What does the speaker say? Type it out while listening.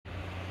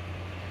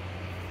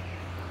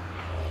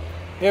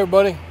Hey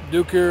everybody,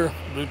 Duke here,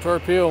 Blue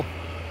Tarp.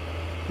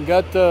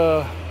 Got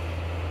a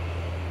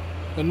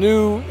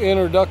new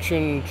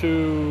introduction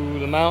to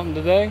the mountain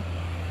today,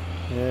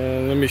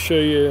 and let me show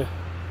you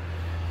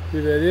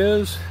who that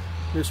is.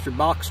 Mr.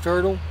 Box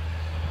Turtle.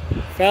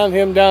 Found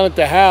him down at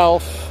the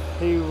house.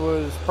 He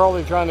was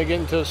probably trying to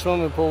get into a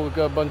swimming pool that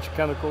got a bunch of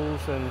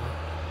chemicals, and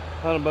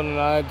Hannibal and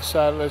I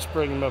decided let's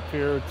bring him up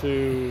here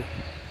to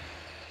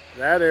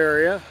that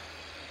area.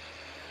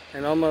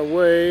 And on my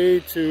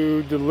way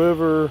to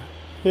deliver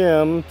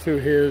him to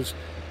his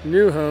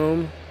new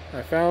home,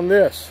 I found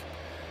this.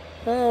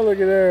 Oh, look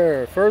at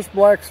there. First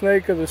black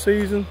snake of the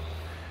season.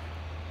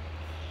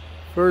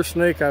 First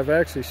snake I've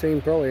actually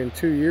seen probably in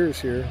 2 years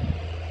here.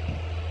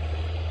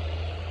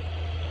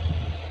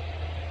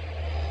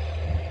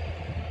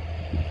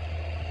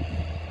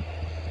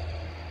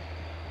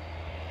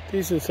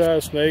 Decent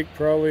sized snake,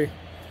 probably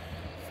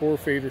 4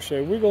 feet or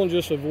so. We're going to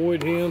just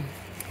avoid him.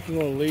 I'm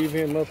going to leave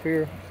him up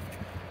here,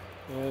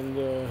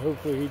 and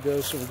hopefully he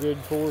does some good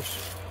for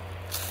us.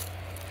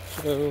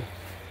 So,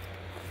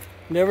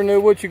 never know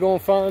what you're going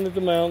to find at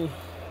the mountain.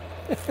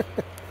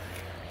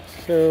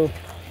 So,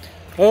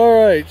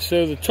 alright,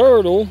 so the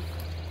turtle,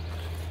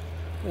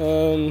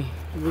 we're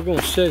going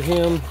to set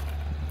him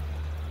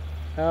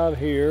out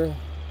here.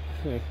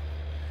 The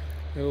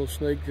little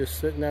snake just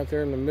sitting out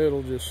there in the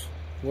middle, just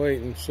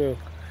waiting. So,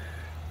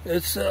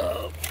 let's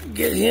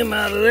get him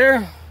out of there.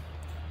 I'm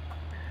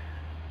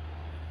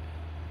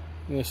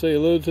going to say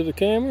hello to the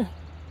camera.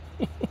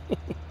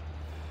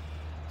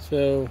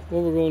 So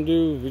what we're going to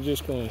do is we're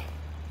just going to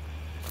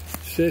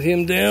sit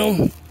him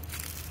down,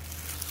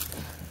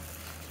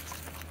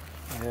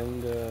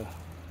 and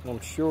I'm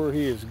sure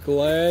he is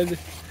glad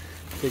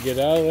to get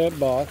out of that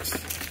box.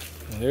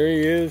 And there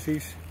he is.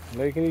 He's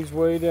making his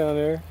way down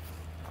there.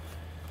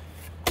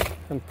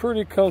 I'm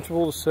pretty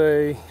comfortable to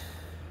say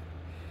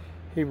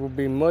he will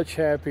be much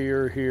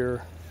happier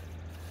here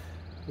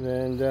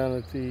than down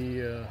at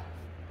the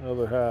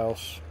other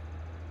house.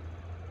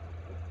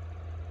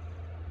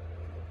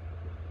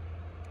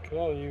 Come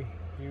on,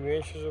 you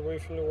inches away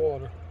from the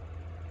water.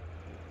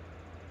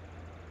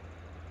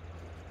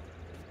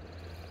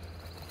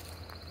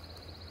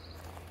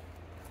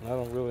 I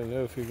don't really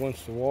know if he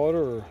wants the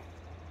water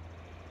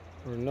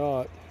or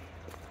not.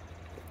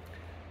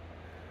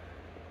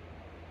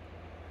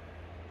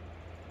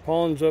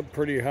 Pond's up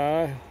pretty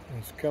high.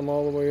 It's come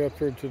all the way up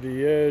here to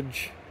the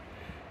edge.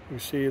 You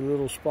see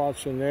little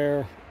spots in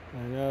there,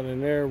 and out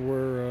in there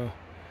where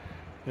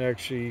it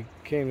actually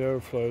came to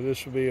overflow.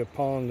 This will be a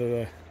pond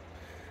that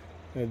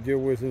I deal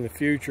with in the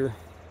future.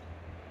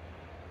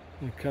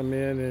 I come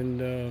in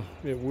and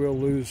it will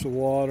lose the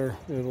water.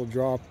 It'll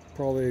drop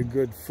probably a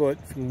good foot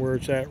from where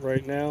it's at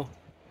right now.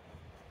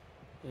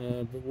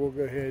 But we'll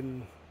go ahead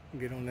and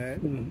get on that.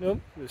 And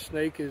nope, the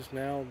snake is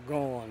now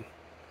gone.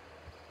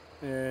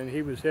 And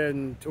he was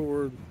heading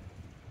toward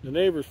the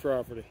neighbor's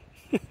property.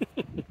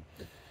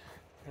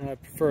 I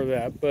prefer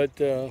that, but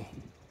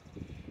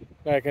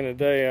back in the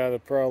day I'd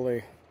have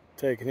probably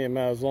taking him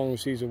out as long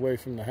as he's away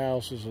from the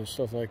houses and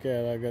stuff like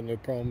that. I got no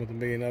problem with him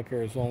being up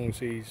here as long as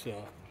he's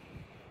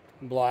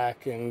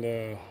black and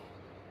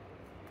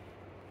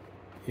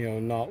you know,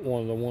 not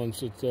one of the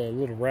ones that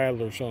little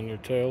rattlers on their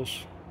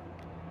tails.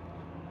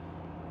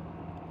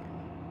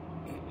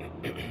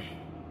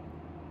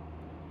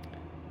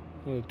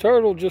 The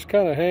turtle just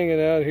kind of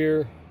hanging out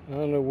here. I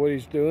don't know what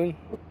he's doing.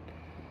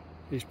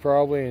 He's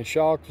probably in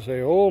shock to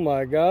say, "Oh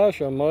my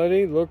gosh,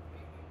 almighty, look,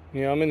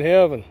 you know, I'm in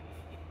heaven."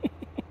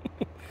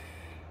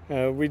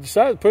 We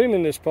decided to put him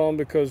in this pond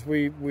because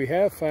we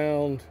have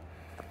found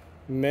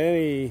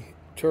many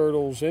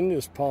turtles in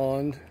this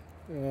pond.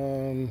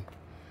 You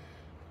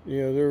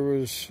know, there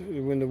was,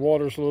 when the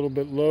water's a little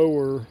bit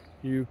lower,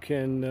 you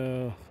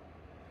can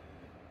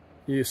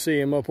you see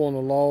them up on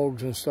the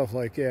logs and stuff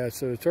like that.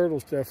 So the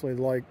turtles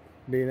definitely like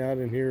being out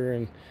in here,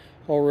 and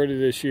already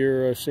this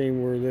year I've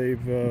seen where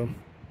they've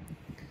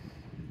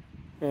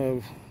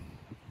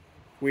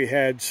we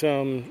had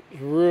some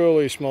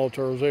really small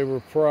turtles. They were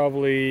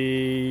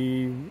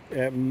probably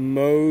at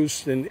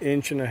most 1.5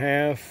 inches,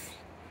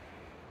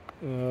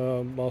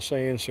 I'll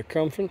say, in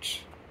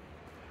circumference.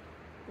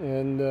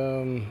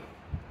 And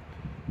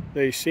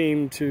they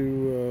seem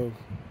to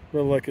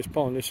really like this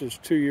pond. This is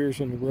 2 years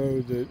in a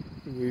row that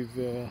we've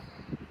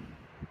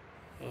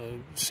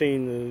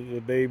seen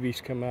the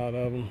babies come out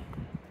of them.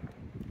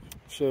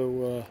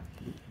 So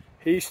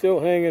he's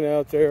still hanging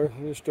out there,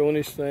 just doing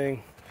his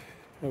thing.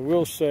 I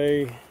will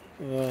say,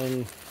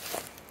 you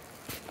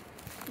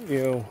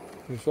know,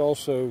 there's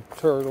also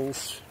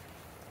turtles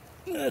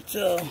that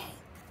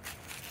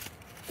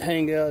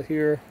hang out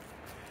here.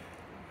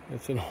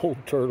 It's an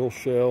old turtle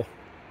shell.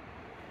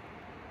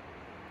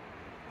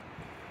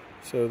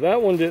 So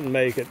that one didn't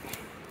make it.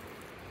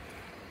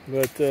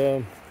 But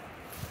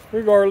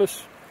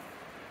regardless,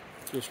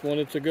 just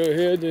wanted to go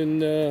ahead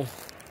and you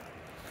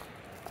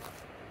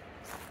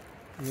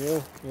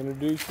know,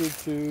 introduce you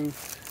to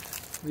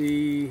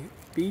the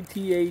Bth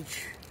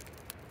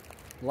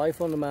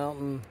Life on the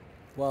Mountain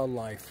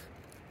Wildlife.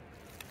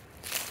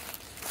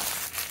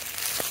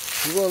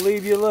 we're going to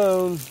leave you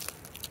alone.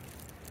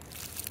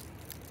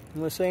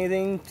 You want to say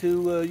anything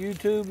to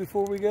YouTube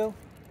before we go?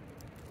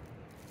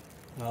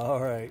 All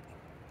right.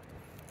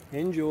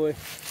 Enjoy.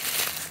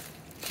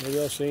 Maybe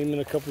I'll see him in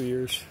a couple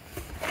years.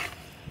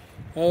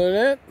 Other than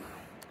that,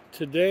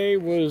 today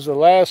was the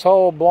last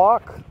haul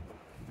block.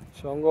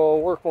 So I'm going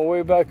to work my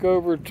way back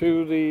over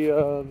to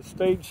the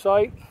stage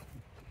site.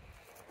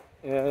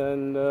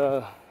 And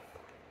of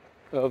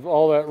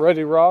all that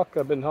ready rock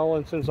I've been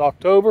hauling since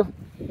October.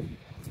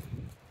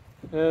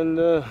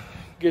 And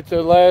get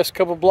the last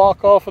couple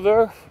block off of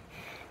there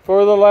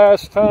for the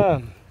last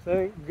time.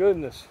 Thank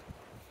goodness.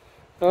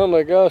 Oh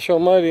my gosh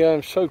almighty,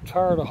 I'm so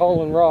tired of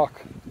hauling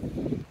rock.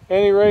 At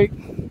any rate,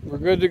 we're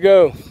good to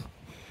go.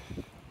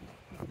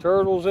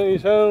 Turtle's in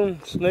his home,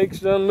 snake's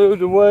done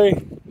moved away.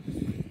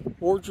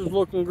 Orchard's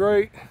looking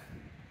great.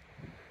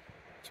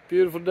 It's a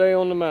beautiful day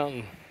on the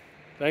mountain.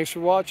 Thanks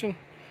for watching.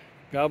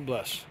 God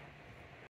bless.